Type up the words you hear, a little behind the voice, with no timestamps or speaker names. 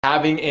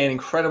having an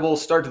incredible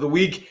start to the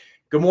week.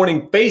 Good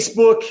morning,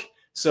 Facebook.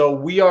 So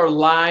we are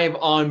live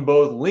on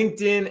both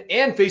LinkedIn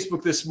and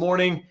Facebook this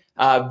morning.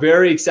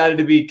 Very excited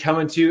to be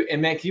coming to you. And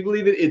man, can you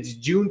believe it? It's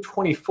June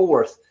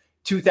 24th,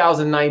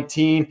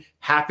 2019.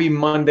 Happy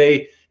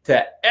Monday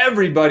to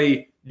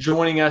everybody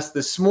joining us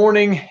this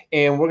morning.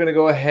 And we're going to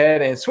go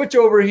ahead and switch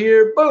over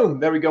here. Boom.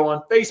 There we go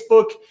on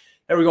Facebook.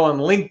 There we go on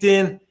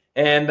LinkedIn.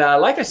 And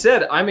like I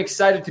said, I'm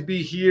excited to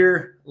be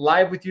here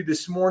live with you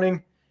this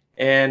morning.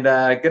 And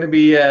going to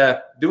be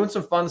doing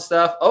some fun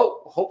stuff.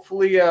 Oh,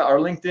 hopefully our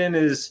LinkedIn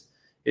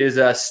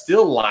is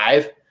still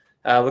live.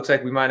 Looks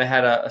like we might have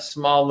had a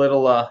small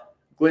little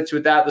glitch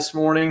with that this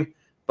morning.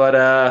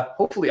 But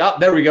hopefully,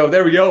 there we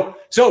go.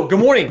 So good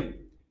morning.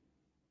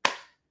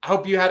 I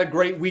hope you had a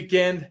great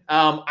weekend.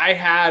 I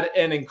had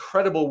an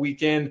incredible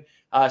weekend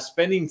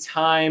spending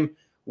time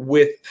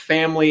with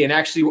family. And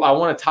actually, I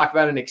want to talk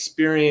about an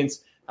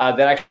experience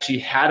that I actually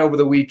had over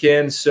the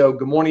weekend. So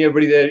good morning,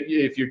 everybody.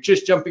 If you're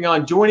just jumping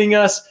on, joining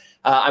us,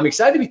 I'm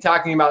excited to be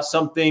talking about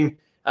something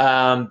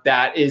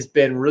that has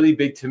been really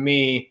big to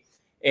me.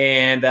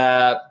 And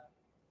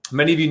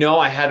many of you know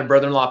I had a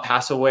brother-in-law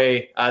pass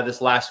away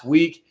this last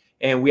week,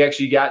 and we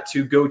actually got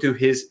to go to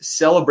his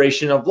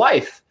celebration of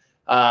life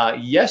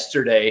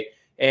yesterday.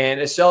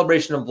 And a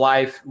celebration of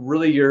life,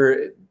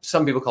 really,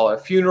 some people call it a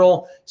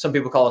funeral, some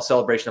people call it a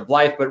celebration of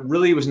life, but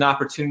really it was an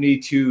opportunity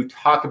to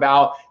talk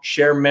about,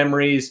 share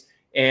memories,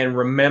 and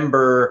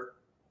remember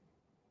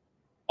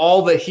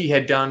all that he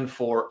had done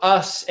for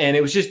us. And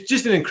it was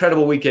just an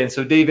incredible weekend.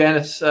 So Dave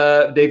Vance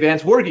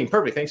working.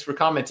 Perfect. Thanks for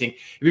commenting.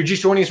 If you're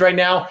just joining us right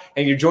now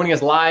and you're joining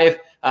us live,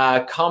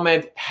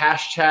 comment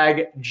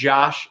hashtag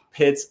Josh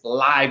Pitts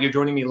live. You're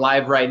joining me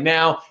live right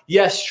now.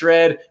 Yes,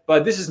 Shred,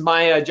 but this is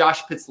my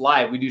Josh Pitts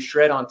live. We do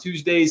Shred on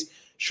Tuesdays.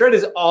 Shred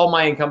is all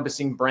my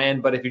encompassing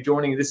brand, but if you're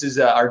joining, this is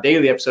our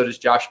daily episode is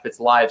Josh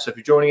Pitts live. So if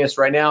you're joining us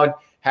right now,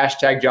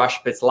 hashtag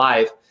Josh Pitts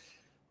live.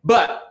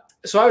 But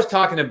so I was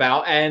talking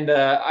about, and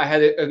I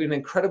had an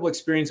incredible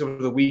experience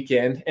over the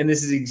weekend, and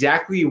this is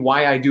exactly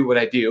why I do what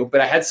I do. But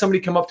I had somebody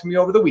come up to me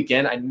over the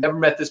weekend. I never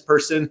met this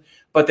person,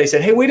 but they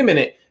said, "Hey, wait a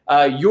minute.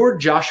 You're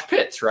Josh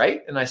Pitts,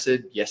 right?" And I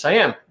said, "Yes, I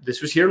am."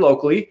 This was here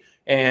locally.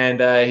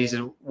 And he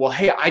said, "Well,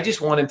 hey, I just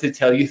wanted to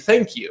tell you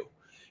thank you."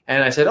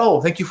 And I said,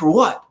 "Oh, thank you for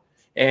what?"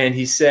 And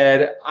he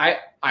said,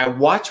 I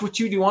watch what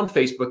you do on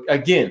Facebook.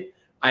 Again,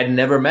 I'd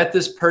never met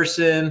this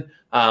person.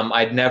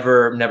 I'd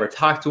never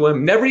talked to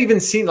him, never even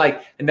seen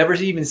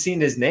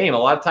his name. A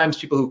lot of times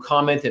people who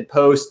comment and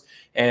post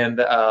and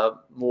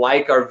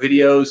like our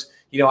videos,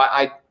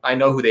 I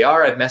know who they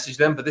are. I've messaged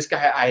them, but this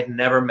guy I had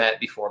never met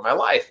before in my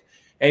life.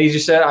 And he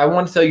just said, "I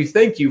want to tell you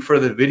thank you for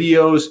the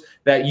videos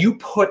that you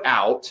put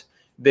out.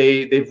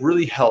 They've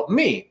really helped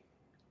me."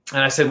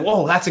 And I said,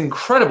 "Whoa, that's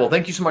incredible.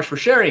 Thank you so much for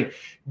sharing.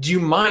 Do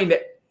you mind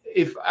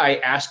if I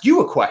ask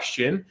you a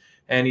question?"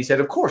 And he said,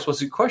 "Of course. What's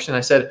the question?"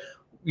 I said,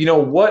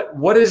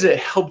 what has it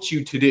helped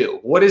you to do?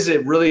 What is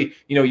it really,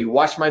 you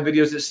watch my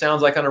videos, it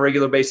sounds like on a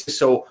regular basis.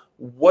 So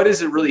what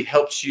has it really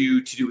helped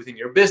you to do within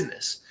your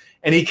business?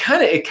 And it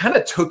kind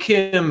of took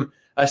him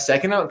a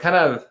second out, kind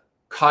of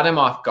caught him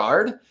off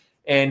guard.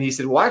 And he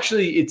said, "Well,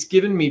 actually, it's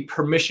given me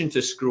permission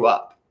to screw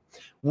up,"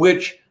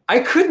 which I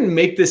couldn't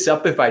make this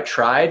up if I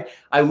tried.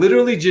 I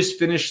literally just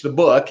finished the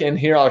book, and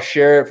here I'll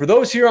share it. For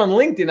those here on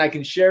LinkedIn, I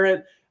can share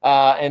it.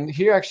 And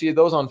here, actually,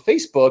 those on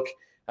Facebook,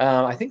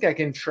 I think I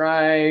can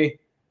try.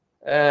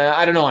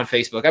 I don't know on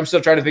Facebook. I'm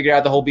still trying to figure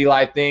out the whole Be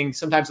Live thing.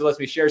 Sometimes it lets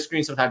me share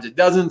screen. Sometimes it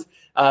doesn't.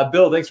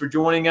 Bill, thanks for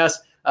joining us.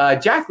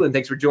 Jacqueline,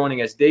 thanks for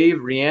joining us. Dave,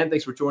 Rianne,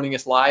 thanks for joining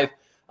us live.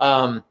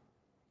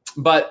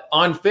 But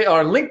on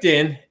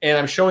LinkedIn, and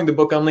I'm showing the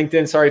book on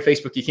LinkedIn. Sorry,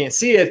 Facebook, you can't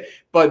see it.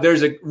 But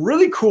there's a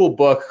really cool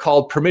book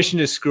called Permission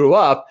to Screw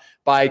Up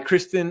by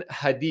Kristen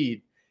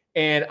Hadid.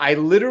 And I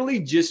literally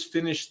just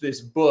finished this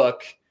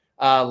book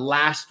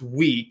last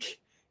week.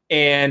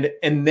 And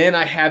then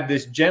I have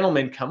this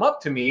gentleman come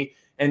up to me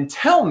and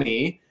tell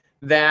me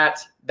that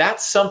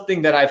that's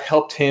something that I've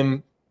helped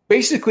him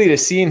basically to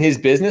see in his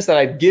business, that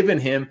I've given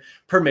him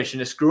permission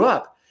to screw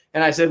up.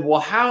 And I said, "Well,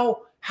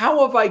 how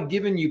have I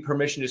given you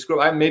permission to screw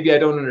up? Maybe I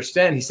don't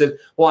understand." He said,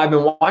 "Well, I've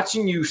been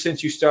watching you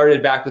since you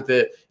started back with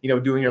the,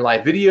 doing your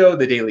live video,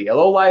 the Daily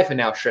Yellow Life, and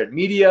now Shred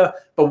Media.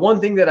 But one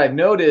thing that I've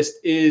noticed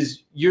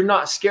is you're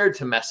not scared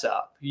to mess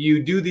up.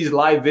 You do these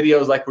live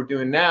videos like we're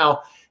doing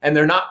now, and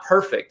they're not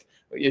perfect.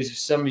 As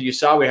some of you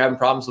saw, we were having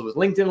problems with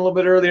LinkedIn a little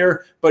bit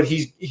earlier, but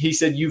he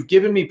said, you've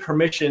given me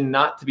permission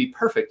not to be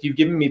perfect. You've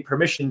given me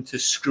permission to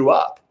screw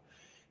up."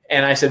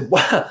 And I said,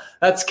 "Wow,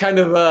 that's kind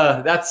of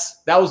that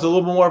was a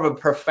little more of a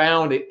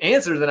profound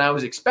answer than I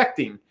was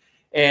expecting."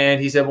 And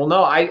he said, "Well,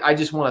 no, I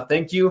just want to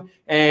thank you.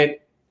 And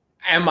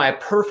am I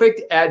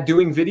perfect at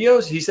doing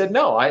videos?" He said,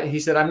 "No." He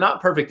said, "I'm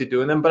not perfect at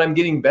doing them, but I'm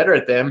getting better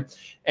at them.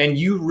 And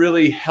you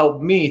really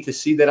helped me to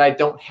see that I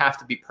don't have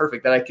to be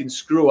perfect, that I can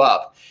screw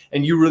up.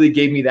 And you really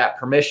gave me that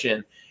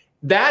permission."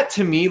 That,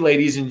 to me,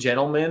 ladies and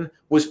gentlemen,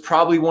 was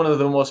probably one of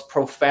the most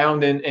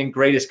profound and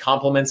greatest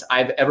compliments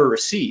I've ever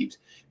received,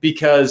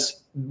 because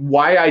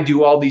why I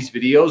do all these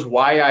videos,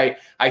 why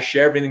I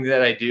share everything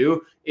that I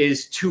do,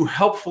 is to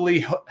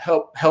helpfully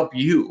help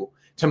you,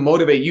 to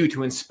motivate you,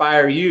 to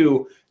inspire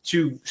you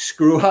to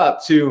screw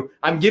up,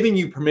 I'm giving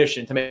you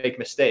permission to make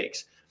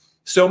mistakes.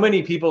 So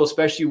many people,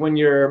 especially when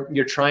you're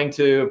trying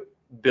to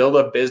build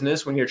a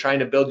business, when you're trying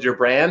to build your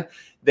brand,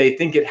 they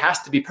think it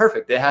has to be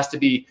perfect. It has to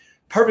be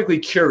perfectly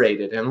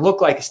curated and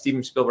look like a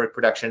Steven Spielberg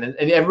production. And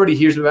everybody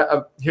hears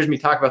me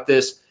talk about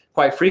this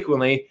quite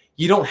frequently.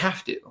 You don't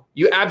have to.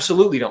 You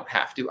absolutely don't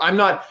have to. I'm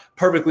not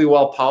perfectly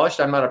well polished.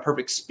 I'm not a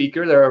perfect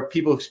speaker. There are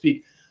people who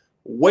speak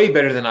way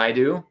better than I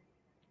do,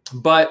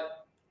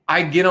 but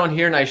I get on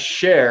here and I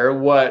share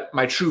what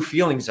my true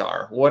feelings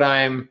are, what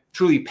I'm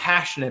truly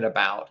passionate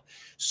about.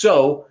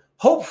 So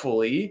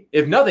hopefully,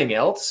 if nothing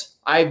else,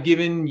 I've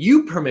given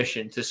you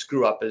permission to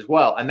screw up as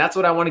well. And that's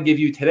what I want to give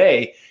you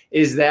today,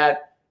 is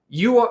that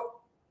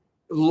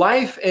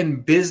life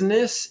and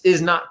business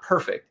is not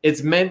perfect.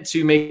 It's meant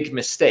to make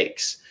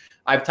mistakes.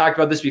 I've talked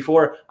about this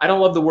before. I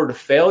don't love the word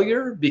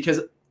failure,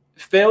 because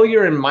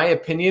failure, in my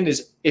opinion,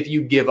 is if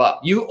you give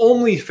up. You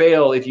only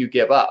fail if you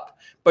give up,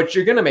 but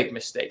you're going to make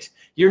mistakes.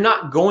 You're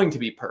not going to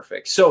be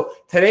perfect. So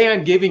today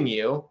I'm giving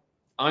you,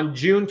 on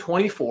June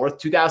 24th,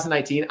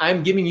 2019,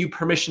 I'm giving you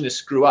permission to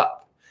screw up.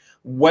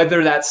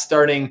 Whether that's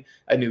starting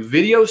a new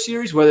video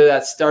series, whether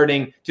that's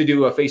starting to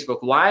do a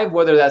Facebook Live,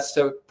 whether that's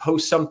to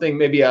post something,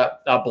 maybe a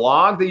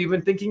blog that you've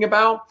been thinking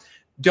about,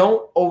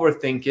 don't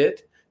overthink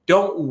it.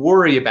 Don't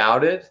worry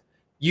about it.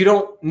 You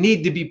don't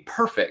need to be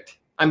perfect.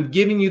 I'm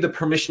giving you the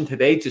permission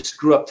today to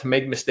screw up, to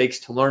make mistakes,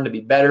 to learn to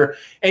be better,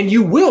 and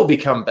you will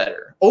become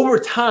better. Over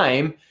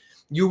time,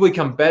 you will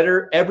become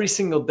better every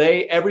single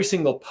day, every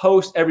single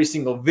post, every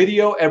single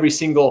video, every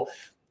single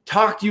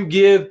talk you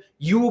give.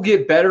 You will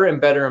get better and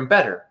better and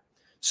better.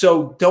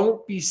 So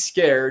don't be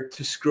scared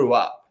to screw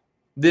up.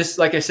 This,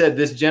 like I said,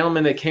 this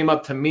gentleman that came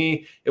up to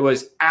me, it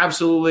was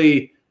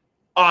absolutely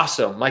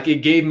awesome. Like,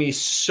 it gave me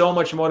so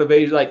much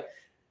motivation. Like,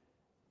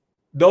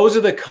 those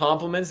are the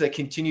compliments that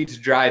continue to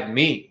drive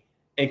me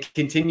and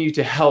continue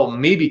to help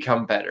me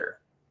become better.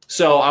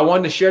 So I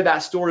wanted to share that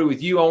story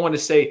with you. I want to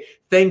say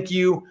thank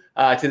you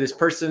to this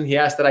person. He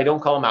asked that I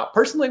don't call him out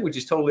personally, which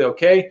is totally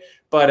okay.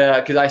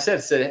 But because I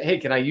said, hey,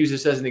 can I use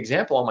this as an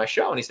example on my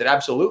show? And he said,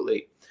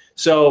 absolutely.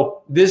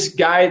 So this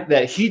guy,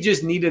 that he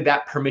just needed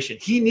that permission.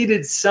 He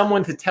needed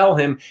someone to tell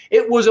him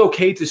it was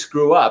okay to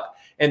screw up.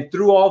 And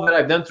through all that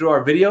I've done through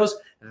our videos,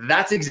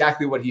 that's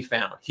exactly what he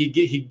found. He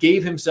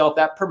gave himself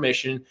that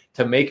permission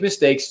to make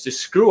mistakes, to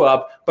screw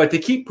up, but to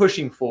keep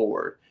pushing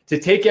forward, to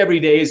take every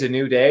day as a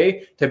new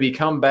day, to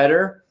become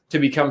better, to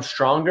become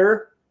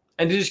stronger,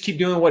 and to just keep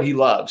doing what he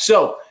loves.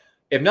 So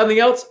if nothing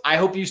else, I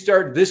hope you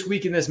start this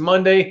week and this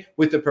Monday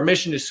with the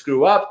permission to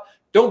screw up.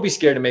 Don't be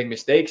scared to make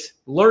mistakes.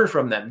 Learn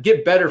from them.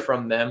 Get better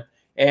from them.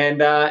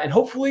 And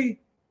hopefully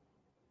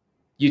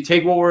you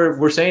take what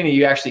we're saying and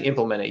you actually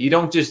implement it. You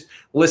don't just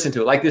listen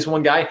to it. Like this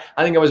one guy,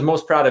 I think I was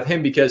most proud of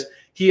him because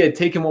he had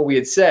taken what we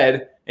had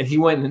said and he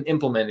went and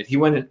implemented. He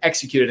went and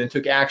executed and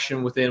took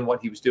action within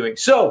what he was doing.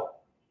 So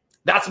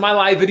that's my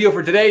live video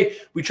for today.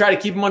 We try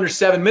to keep them under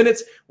 7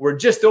 minutes. We're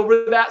just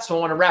over that, so I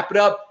want to wrap it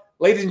up.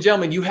 Ladies and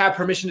gentlemen, you have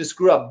permission to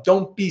screw up.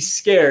 Don't be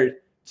scared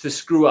to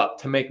screw up,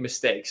 to make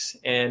mistakes.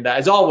 And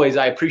as always,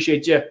 I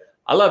appreciate you.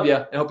 I love you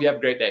and hope you have a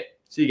great day.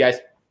 See you guys.